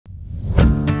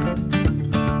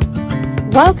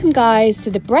Welcome guys to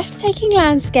the breathtaking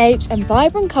landscapes and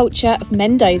vibrant culture of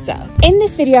Mendoza. In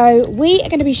this video, we are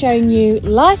going to be showing you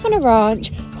life on a ranch,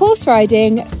 horse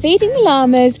riding, feeding the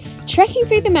llamas, trekking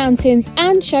through the mountains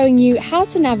and showing you how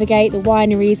to navigate the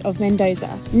wineries of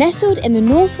Mendoza. Nestled in the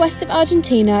northwest of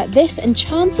Argentina, this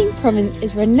enchanting province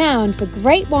is renowned for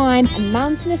great wine and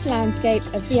mountainous landscapes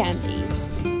of the Andes.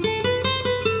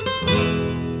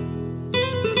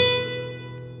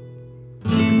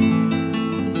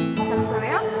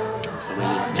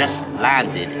 Just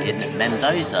landed in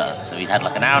Mendoza, so we've had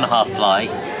like an hour-and-a-half flight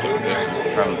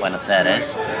from Buenos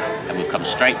Aires and we've come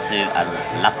straight to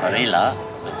La Parrilla,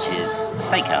 which is a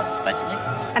steakhouse basically.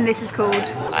 And this is called?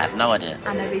 I have no idea.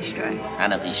 Ana Bistro.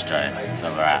 Ana Bistro is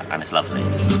where we're at and it's lovely.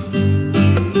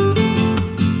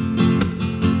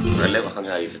 We're a little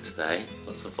hungover today,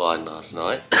 lots of wine last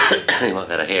night. You might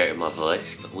be able to hear it in my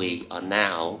voice, but we are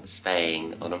now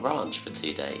staying on a ranch for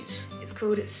 2 days. It's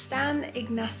called San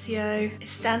Ignacio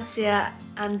Estancia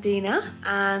Andina,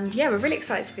 and yeah, we're really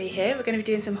excited to be here. We're going to be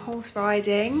doing some horse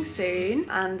riding soon,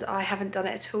 and I haven't done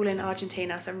it at all in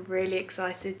Argentina, so I'm really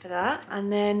excited for that.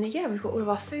 And then yeah, we've got all of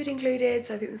our food included,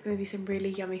 so I think there's going to be some really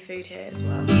yummy food here as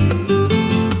well.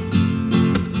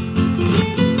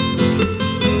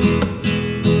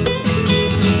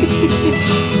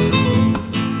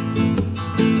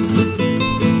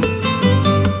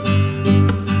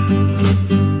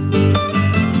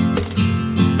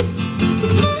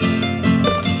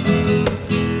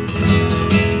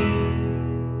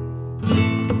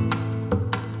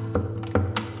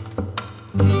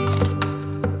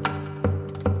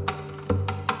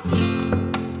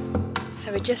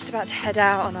 So we're just about to head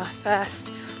out on our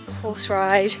first horse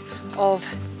ride of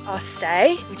our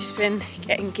stay. We've just been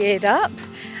getting geared up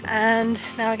and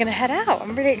now we're going to head out.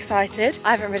 I'm really excited.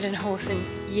 I haven't ridden a horse in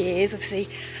years. Obviously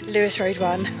Lewis rode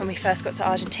one when we first got to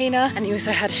Argentina, and he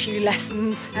also had a few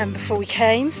lessons before we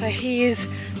came, so he is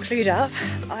clued up.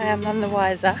 I am none the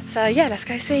wiser. So yeah, let's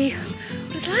go see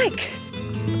what it's like.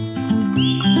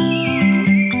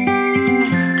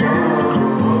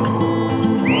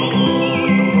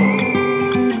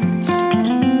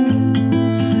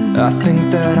 I think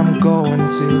that I'm going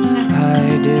to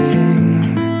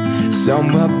hiding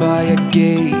somewhere by a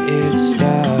gated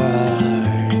star.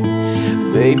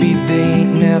 Baby, they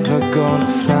ain't never gonna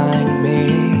find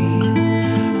me.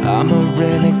 I'm a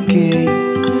renegade.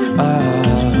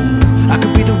 I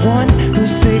could be the one who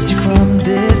saved you from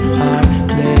this hard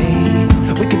place.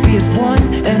 We could be as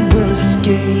one and we'll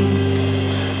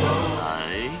escape. So,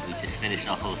 we just finished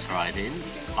our horse riding.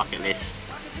 Bucket list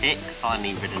tick,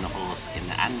 finally ridden a horse in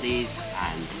the Andes,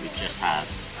 and we've just had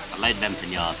a load of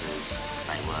empanadas.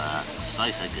 They were so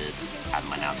good, and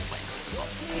we're now just waiting for some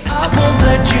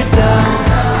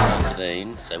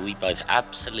afternoon, so we both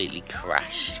absolutely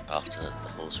crashed after the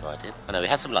horse riding. I know we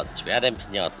had some lunch, we had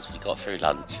empanadas, we got through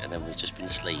lunch, and then we've just been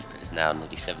asleep. It is now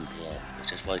nearly 7 PM. We've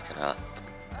just woken up,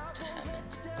 just having a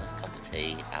nice cup of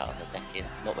tea out on the decking.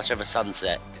 Not much of a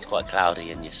sunset, it's quite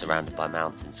cloudy and you're surrounded by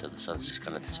mountains, so the sun's just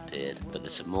kind of disappeared. But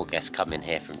there's some more guests coming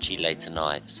here from Chile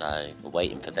tonight, so we're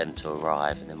waiting for them to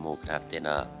arrive, and then we're going to have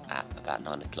dinner at about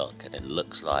 9 o'clock, and it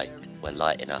looks like we're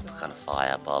lighting up a kind of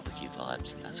fire, barbecue vibes,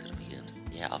 so that's going to be good.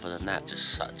 Yeah, other than that, just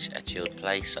such a chilled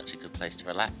place, such a good place to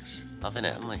relax. Loving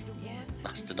it, haven't we? Yeah.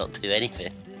 Nice to not do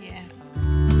anything. Yeah.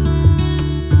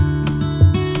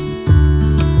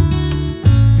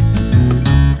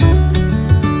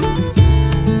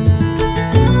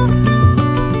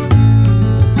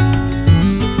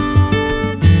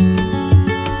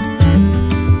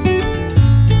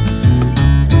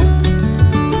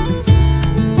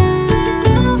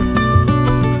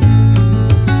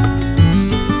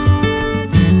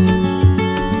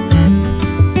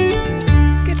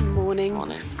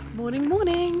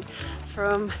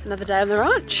 From another day on the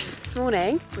ranch. This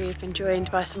morning we've been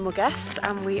joined by some more guests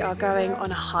and we are going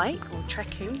on a hike or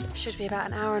trekking. It should be about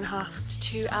an hour and a half to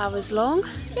 2 hours long.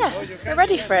 Yeah, we're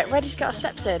ready for it, ready to get our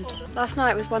steps in. Last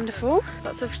night was wonderful,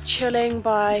 lots of chilling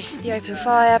by the open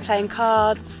fire, playing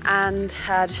cards, and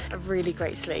had a really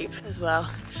great sleep as well.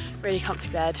 Really comfy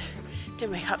bed,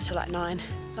 didn't wake up till like 9,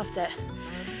 loved it,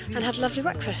 and had a lovely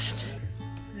breakfast.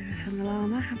 Lewis and the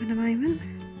llama having a moment.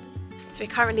 So we're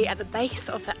currently at the base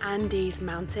of the Andes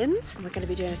Mountains, and we're going to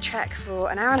be doing a trek for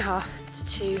an hour and a half to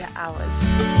 2 hours.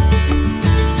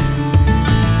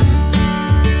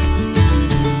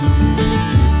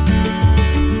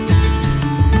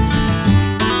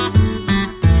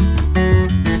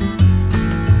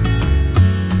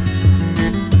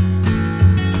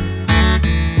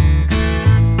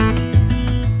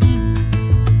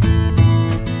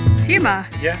 Puma?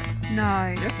 Yeah.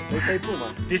 No. Yes, they say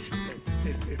Puma. This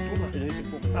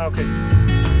Ah, okay.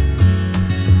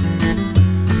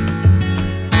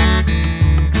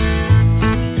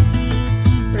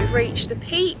 We've reached the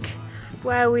peak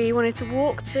where we wanted to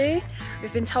walk to.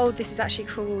 We've been told this is actually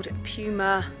called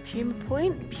Puma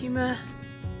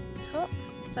Top,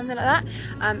 something like that.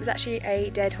 It's actually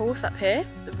a dead horse up here,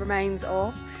 the remains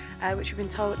of, which we've been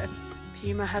told a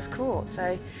puma has caught.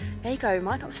 So there you go,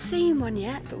 might not have seen one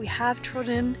yet, but we have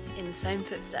trodden in the same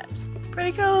footsteps.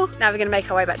 Pretty cool. Now we're gonna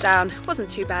make our way back down. Wasn't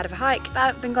too bad of a hike,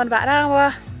 been gone about an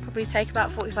hour. Probably take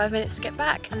about 45 minutes to get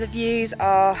back. And the views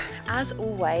are, as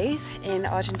always in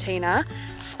Argentina,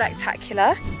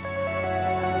 spectacular.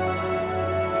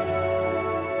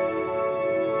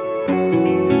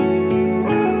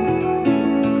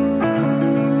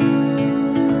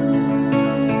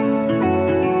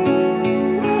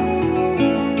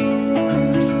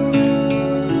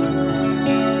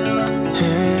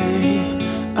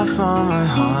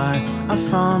 I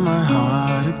found my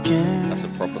heart again. That's a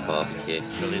proper barbecue. I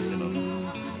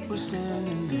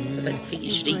don't think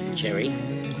you should eat cherry.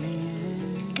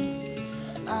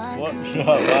 What?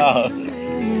 Oh, wow.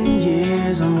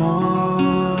 Years or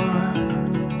more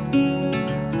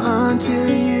until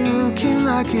you came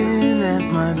knocking at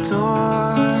my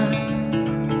door.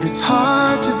 It's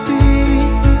hard to be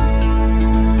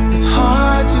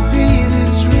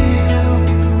this real.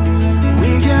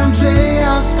 We can play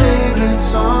our favorite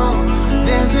song,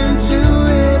 dancing to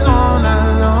it all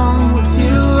night long. With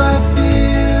you I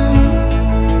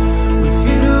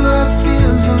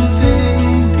feel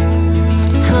something,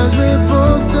 'cause we're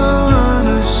both so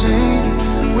unashamed.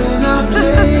 We're not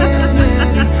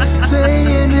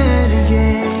playing any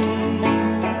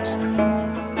games.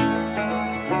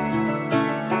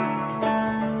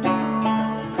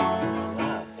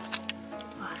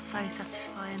 Oh, so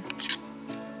satisfying.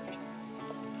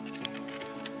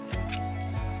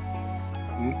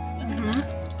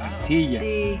 Arcilla.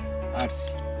 Sí. Arce.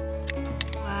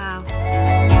 Wow.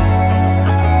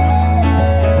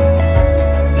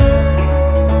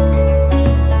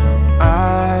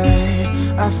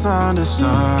 I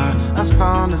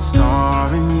found a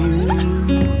star in you.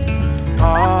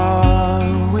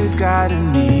 Always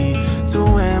guiding me to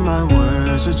when my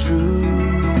words are true.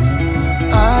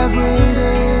 I've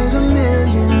waited a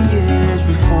million years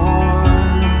before,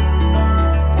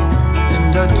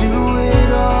 and I do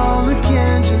it all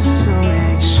again just to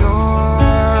make sure.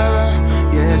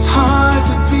 Yeah, it's hard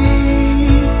to be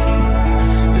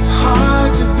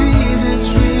this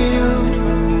real.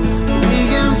 We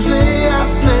can play our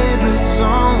favorite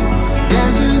song,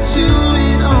 dancing to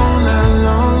it all night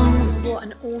long. What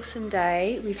an awesome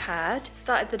day we've had.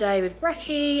 Started the day with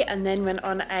brekkie and then went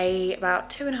on about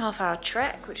 2.5 hour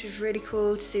trek, which was really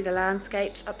cool to see the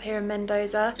landscapes up here in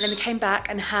Mendoza. And then we came back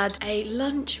and had a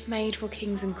lunch made for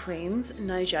kings and queens,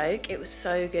 no joke, it was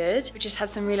so good. We just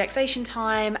had some relaxation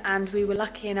time and we were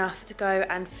lucky enough to go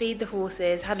and feed the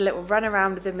horses, had a little run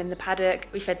around with them in the paddock.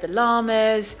 We fed the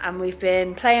llamas and we've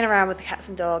been playing around with the cats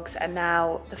and dogs, and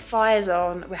now the fire's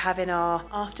on. We're having our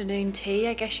afternoon tea,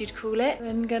 I guess you'd call it.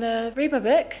 I'm gonna read my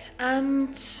book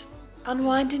and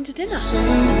unwind into dinner.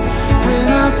 We're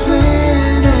not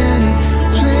playing any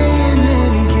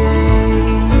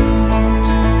games.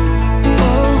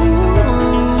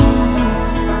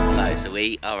 Hello, so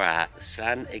we are at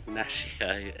San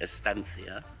Ignacio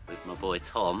Estancia with my boy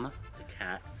Tom, the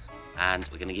cat, and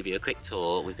we're going to give you a quick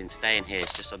tour. We've been staying here,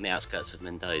 it's just on the outskirts of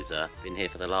Mendoza. Been here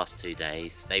for the last 2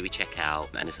 days. Today we check out,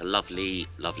 and it's a lovely,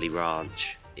 lovely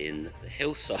ranch in the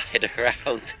hillside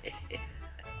around here.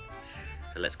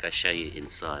 So let's go show you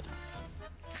inside.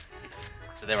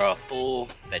 So there are 4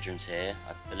 bedrooms here.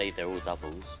 I believe they're all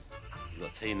doubles. We've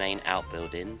got 2 main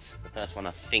outbuildings. The first one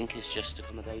I think is just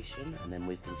accommodation, and then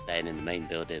we've been staying in the main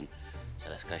building. So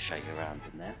let's go show you around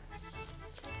in there.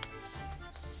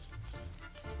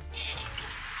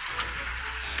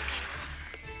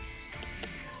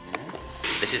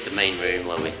 So this is the main room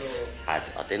where we had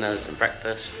our dinners and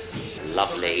breakfasts. A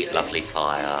lovely, lovely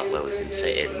fire where we can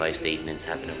sit in most evenings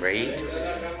having a read.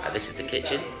 This is the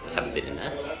kitchen. I haven't been in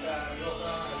there.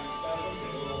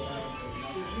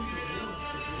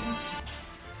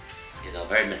 Here's our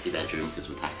very messy bedroom because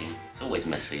we're packing. It's always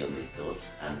messy on these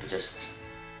tours. And just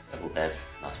double bed,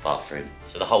 nice bathroom.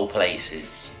 So the whole place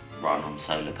is run on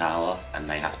solar power, and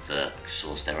they have to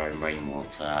source their own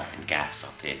rainwater and gas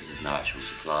up here because there's no actual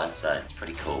supply. So it's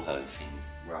pretty cool how everything's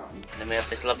run. And then we have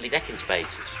this lovely decking space,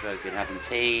 which is where we've been having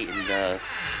tea in the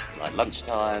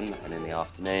lunchtime, and in the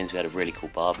afternoons we had a really cool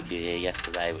barbecue here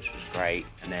yesterday, which was great.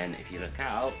 And then if you look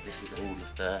out, this is all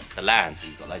of the land. So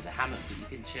you've got loads of hammocks that you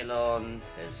can chill on.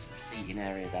 There's a seating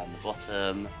area down the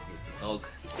bottom. Here's the dog.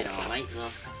 He's been our mate the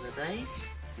last couple of days.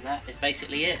 And that is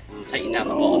basically it. We'll take you down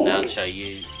the bottom now and show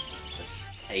you the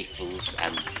stables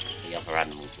and the other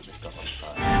animals that they've got on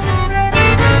site.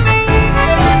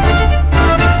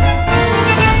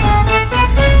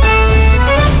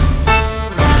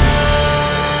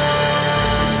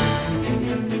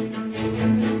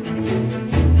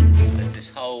 There's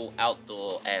this whole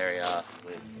outdoor area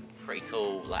with pretty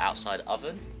cool like outside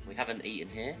oven. We haven't eaten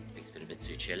here, it's been a bit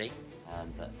too chilly,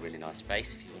 but really nice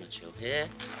space if you want to chill here.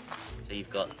 So you've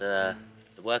got the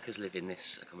workers live in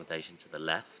this accommodation to the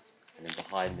left, and then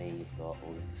behind me you've got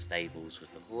all of the stables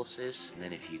with the horses, and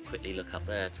then if you quickly look up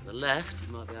there to the left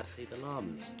you might be able to see the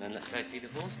llamas. Then let's go see the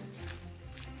horses.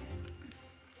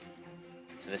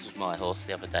 So this was my horse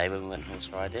the other day when we went horse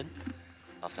riding.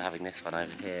 After having this one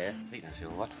over here, I think that's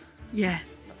your one. Yeah.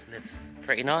 Lives.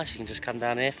 Pretty nice, you can just come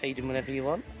down here, feed him whenever you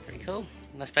want. Pretty cool.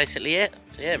 And that's basically it.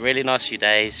 So yeah, really nice few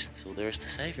days. That's all there is to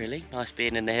say really. Nice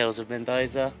being in the hills of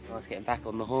Mendoza. Nice getting back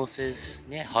on the horses.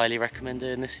 Yeah, highly recommend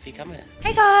doing this if you come here.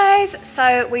 Hey guys,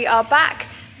 so we are back.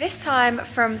 This time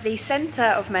from the centre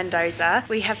of Mendoza.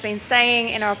 We have been staying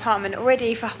in our apartment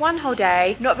already for one whole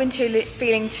day, not been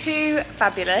feeling too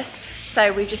fabulous,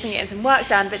 so we've just been getting some work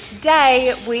done. But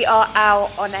today we are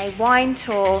out on a wine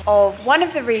tour of one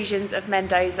of the regions of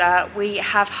Mendoza. We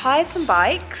have hired some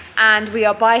bikes and we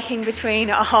are biking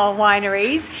between our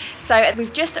wineries. So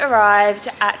we've just arrived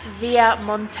at Via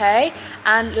Monte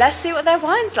and let's see what their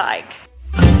wine's like.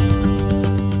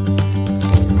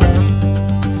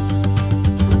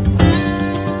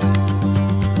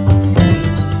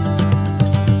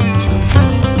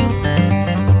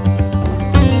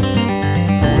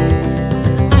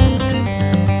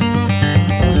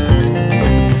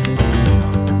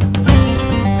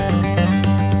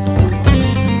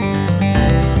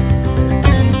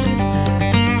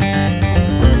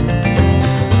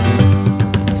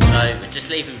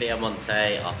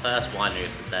 Our first winery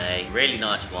of the day, really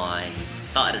nice wines.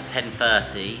 Started at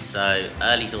 10:30, so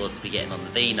early doors to be getting on the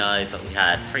vino, but we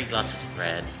had 3 glasses of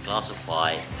red, a glass of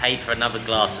white, paid for another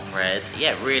glass of red.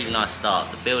 Yeah, really nice start.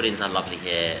 The buildings are lovely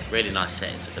here, really nice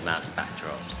settings with the mountain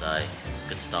backdrop, so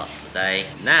good start to the day.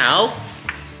 Now,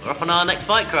 we're off on our next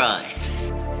bike ride.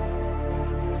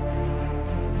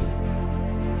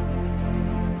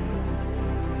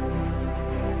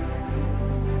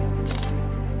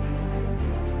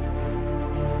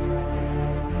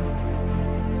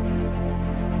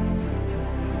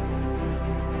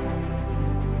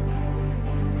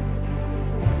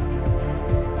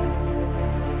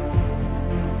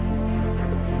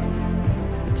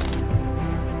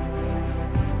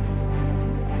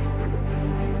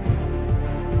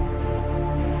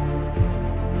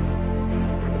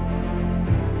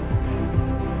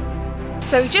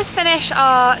 So we just finished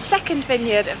our second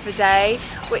vineyard of the day,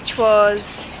 which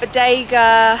was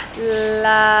Bodega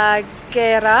La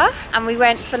Guerra, and we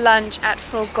went for lunch at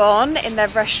Fourgon in their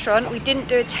restaurant. We didn't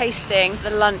do a tasting. The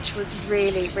lunch was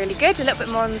really, really good. A little bit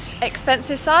more on the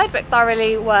expensive side, but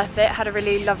thoroughly worth it. Had a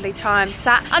really lovely time.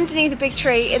 Sat underneath a big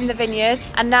tree in the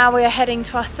vineyards, and now we are heading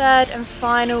to our third and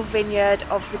final vineyard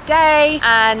of the day,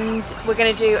 and we're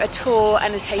going to do a tour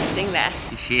and a tasting there.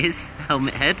 Here she is,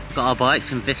 helmet head. Got our bikes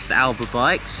from Vista Alba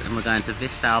Bikes, and we're going to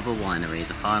Vista Alba Winery,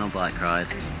 the final bike ride.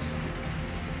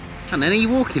 And then are you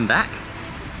walking back?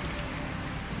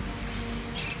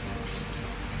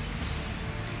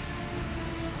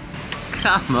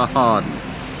 Come on!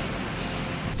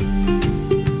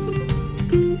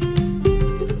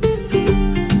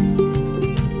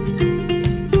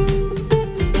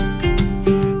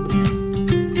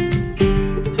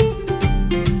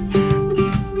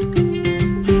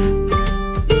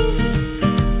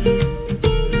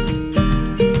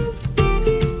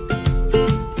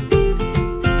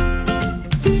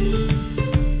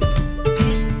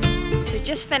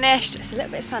 Just finished, it's a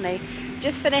little bit sunny,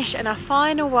 just finished in our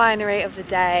final winery of the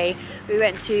day. We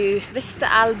went to Vista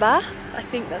Alba, I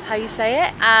think that's how you say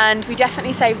it, and we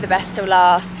definitely saved the best till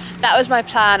last. That was my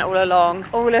plan all along.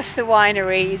 All of the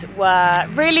wineries were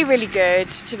really, really good,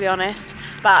 to be honest,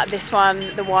 but this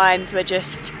one, the wines were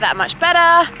just that much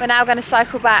better. We're now going to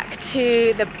cycle back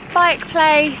to the bike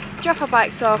place, drop our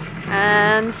bikes off,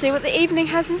 and see what the evening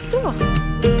has in store.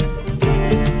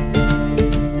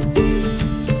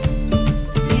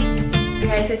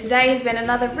 Okay, so today has been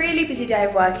another really busy day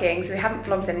of working, so we haven't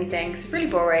vlogged anything, it's really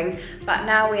boring, but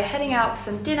now we are heading out for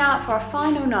some dinner for our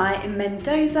final night in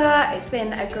Mendoza. It's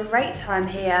been a great time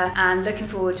here and looking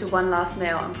forward to one last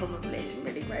meal and probably some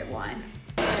really great wine.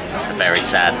 It's a very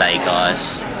sad day,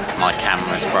 guys. My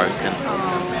camera's broken.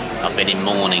 I've been in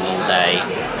mourning all day.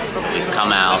 We've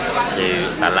come out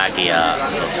to Valagia,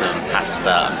 got some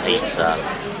pasta and pizza.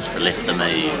 to lift the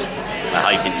mood. We're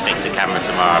hoping to fix the camera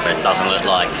tomorrow, but it doesn't look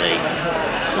likely.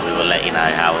 So we will let you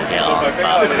know how we get on.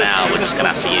 But for now, we're just going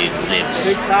to have to use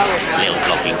Liv's little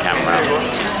vlogging camera,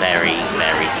 which is very,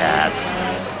 very sad.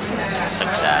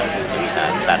 Looks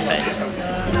sad, sad face.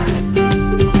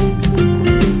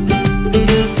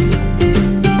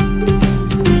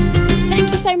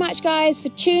 So much guys for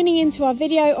tuning into our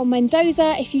video on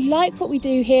Mendoza. If you like what we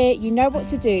do here, you know what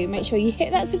to do. Make sure you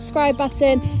hit that subscribe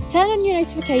button, turn on your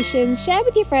notifications, share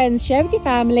with your friends, share with your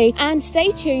family, and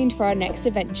stay tuned for our next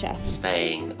adventure.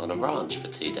 Staying on a ranch for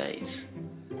 2 days.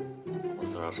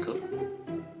 What's the ranch called?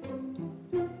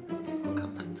 We'll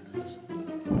come back to this.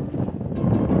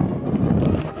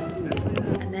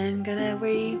 And then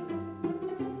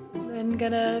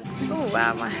oh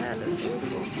wow, my hair looks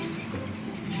awful.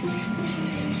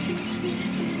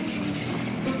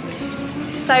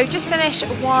 So just finished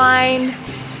wine.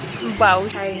 Well,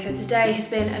 okay, so today has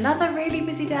been another really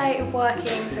busy day of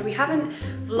working, so we haven't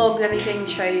vlogged anything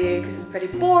to show you because it's pretty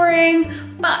boring,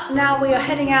 but now we are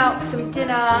heading out for some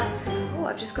dinner. Oh,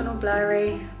 I've just gone all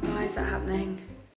blurry. Why is that happening?